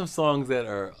it now, there's some songs that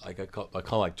are like I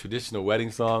call like traditional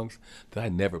wedding songs that I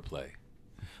never play.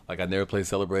 Like I never play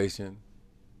Celebration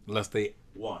unless they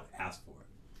ask for it.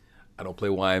 I don't play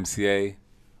YMCA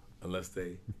unless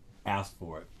they ask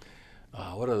for it.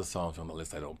 What other songs on the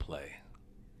list I don't play?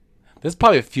 There's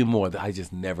probably a few more that I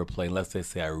just never play unless they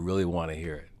say I really want to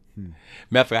hear it.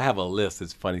 Matter of fact, I have a list.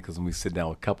 It's funny because when we sit down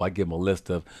with a couple, I give them a list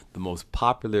of the most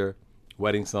popular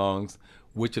wedding songs.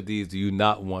 Which of these do you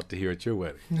not want to hear at your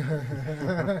wedding?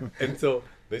 And so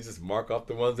they just mark off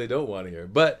the ones they don't want to hear.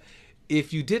 But,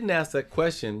 if you didn't ask that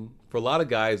question, for a lot of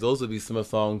guys, those would be some of the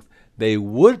songs they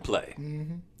would play.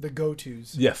 Mm-hmm. The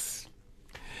go-tos. Yes.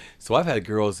 So I've had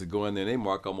girls that go in there and they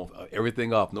mark almost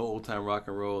everything off. No old time rock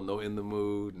and roll, no In the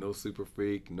Mood, no Super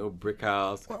Freak, no Brick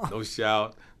House, no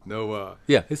Shout, no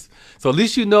so at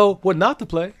least you know what not to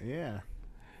play. Yeah.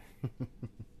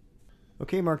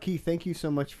 Okay, Marquis, thank you so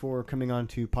much for coming on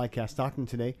to Podcast Stockton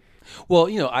today. Well,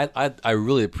 I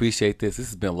really appreciate this. This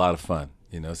has been a lot of fun.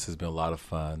 This has been a lot of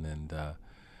fun, and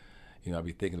I'll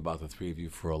be thinking about the three of you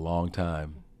for a long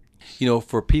time.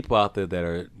 For people out there that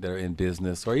are in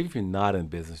business, or even if you're not in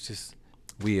business, just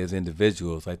we as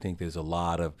individuals, I think there's a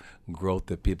lot of growth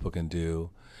that people can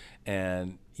do,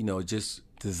 and just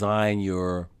design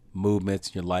your movements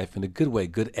in your life in a good way,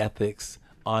 good ethics,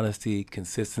 honesty,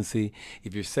 consistency.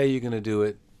 If you say you're going to do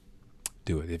it,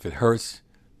 do it. If it hurts,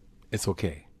 it's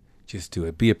okay. Just do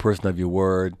it. Be a person of your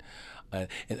word. And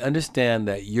understand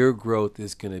that your growth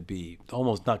is going to be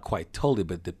almost not quite totally,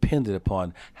 but dependent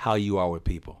upon how you are with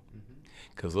people.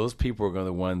 Because those people are going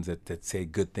to be the ones that say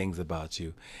good things about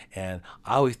you. And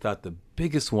I always thought the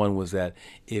biggest one was that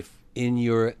if in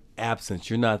your absence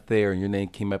you're not there and your name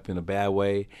came up in a bad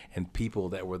way and people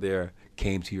that were there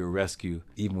came to your rescue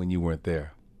even when you weren't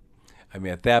there. I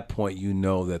mean, at that point, you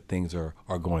know that things are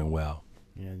going well.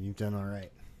 Yeah, you've done all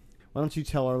right. Why don't you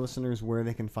tell our listeners where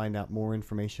they can find out more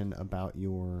information about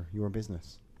your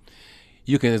business?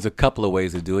 There's a couple of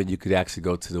ways to do it. You could actually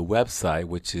go to the website,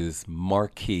 which is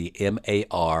Marquis,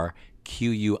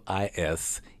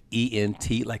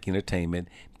 MARQUISENT, like entertainment,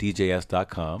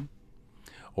 DJS.com.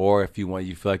 Or if you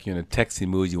feel like you're in a texting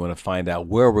mood, you want to find out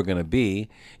where we're going to be,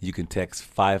 you can text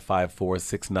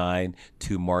 55469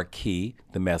 to Marquis,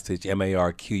 the message,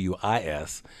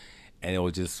 MARQUIS, and it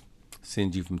will just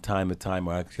send you from time to time,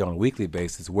 or actually on a weekly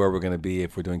basis, where we're going to be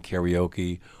if we're doing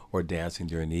karaoke or dancing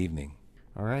during the evening.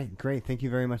 All right, great. Thank you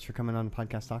very much for coming on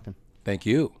Podcast Stockton. Thank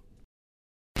you.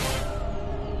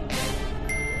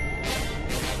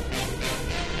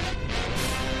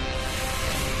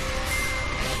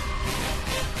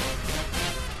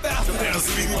 Faster than a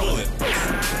speeding bullet.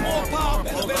 More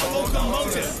powerful than a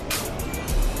locomotive.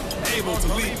 Able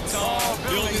to leap tall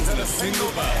buildings in a single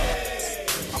bound.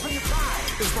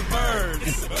 It's the bird.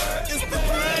 It's the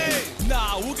plane.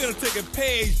 Nah, we're gonna take a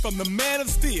page from the Man of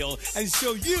Steel and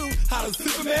show you how the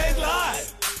Superman glide.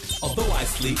 Although I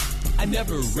sleep, I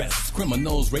never rest.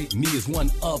 Criminals rate me as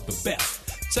one of the best.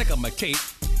 Check out my cape,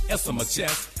 S on my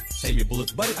chest. Save your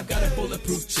bullets, buddy, I've got a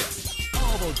bulletproof chest.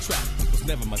 Although trap was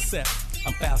never my set,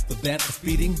 I'm faster than a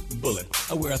speeding bullet.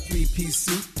 I wear a three-piece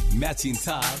suit, matching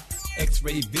tie,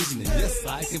 X-ray vision, and yes,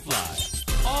 I can fly.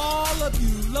 All of you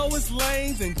Lois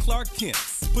Lanes and Clark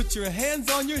Kents, put your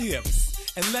hands on your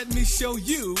hips and let me show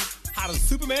you how to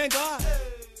Superman glide.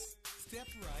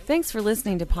 Thanks for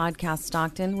listening to Podcast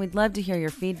Stockton. We'd love to hear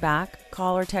your feedback.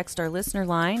 Call or text our listener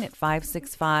line at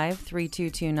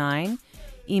 565-3229.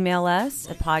 Email us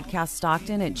at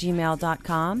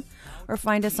podcaststockton@gmail.com or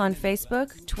find us on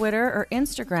Facebook, Twitter, or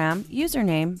Instagram,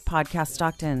 username Podcast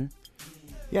Stockton.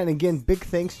 Yeah, and again, big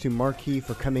thanks to Marquis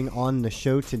for coming on the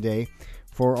show today.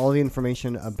 For all the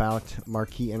information about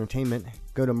Marquis Entertainment,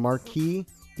 go to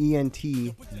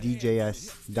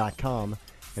marquisentdjs.com.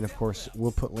 And, of course,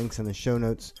 we'll put links in the show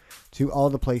notes to all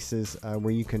the places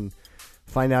where you can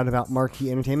find out about Marquis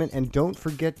Entertainment. And don't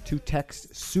forget to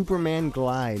text Superman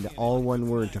Glide, all one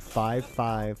word, to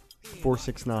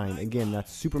 55469. Again,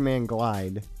 that's Superman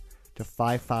Glide to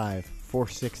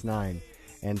 55469.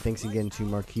 And thanks again to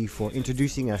Marquis for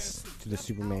introducing us to the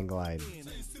Superman Glide.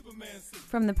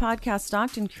 From the Podcast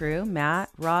Stockton crew, Matt,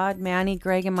 Rod, Manny,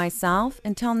 Greg, and myself,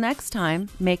 until next time,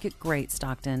 make it great,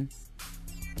 Stockton.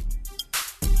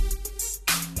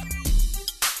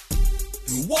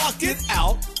 Walk it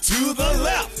out to the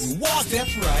left. Walk step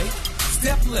right,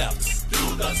 step left.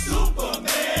 Do the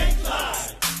Superman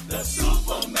glide. The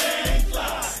Superman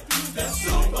glide. The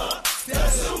super.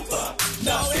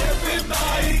 Now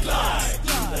everybody glide.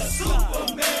 The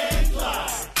Superman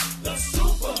glide. The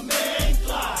Superman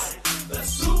glide. The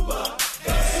super.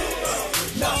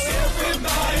 Now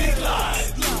everybody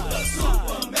glide. The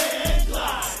Superman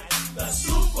glide. The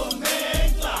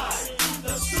Superman glide.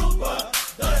 The super.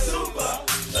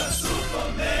 The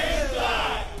Superman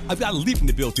glide. I've got a leaping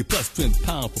ability plus 20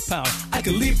 pound for pound. I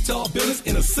can leap tall buildings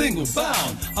in a single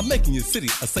bound. I'm making your city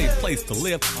a safe place to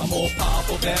live. I'm more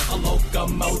powerful than a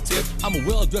locomotive. I'm a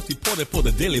well-dressed reporter for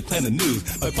the Daily Planet News.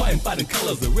 My fighting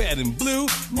colors are red and blue.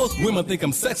 Most women think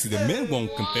I'm sexy, the men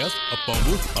won't confess. A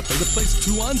fumble, a favorite place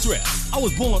to undress. I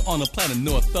was born on a planet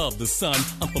north of the sun.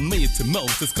 I'm familiar to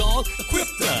most, it's called a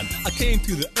Krypton. I came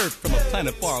to the earth from a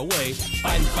planet far away.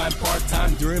 Fighting crime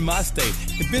part-time during my stay.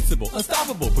 Invincible,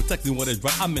 unstoppable, protecting what is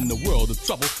right. I'm in the world of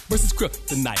trouble versus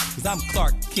kryptonite. Cause I'm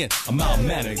Clark Kent, a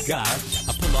mild-mannered guy.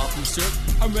 I pull off my shirt,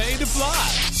 I'm ready to fly.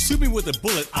 Shoot me with a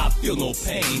bullet, I feel no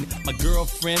pain. My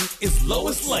girlfriend is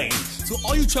Lois Lane. So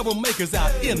all you troublemakers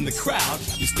out in the crowd,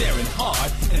 you're staring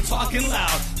hard and talking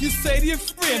loud. You say to your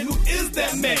friend, who is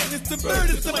that man? It's the bird,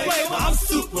 it's the plane, well, I'm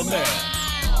Superman.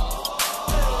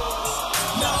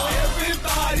 Now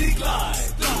everybody glide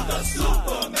through the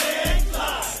Superman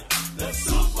glide. The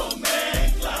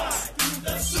Superman glide.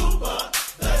 The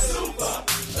Superman glide.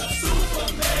 The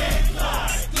Superman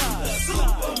glide.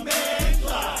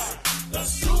 The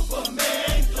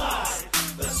Superman glide.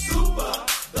 The Superman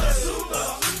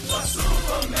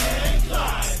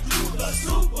glide. Through the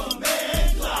Superman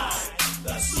glide.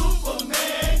 The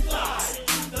Superman glide.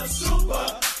 The Superman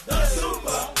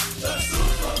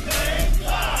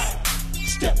glide.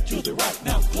 Step to the right,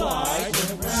 now glide.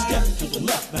 Step to the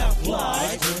left, now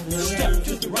glide. Step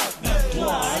to the right, now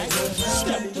glide.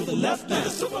 Step to the left, now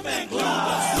Superman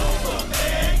glide.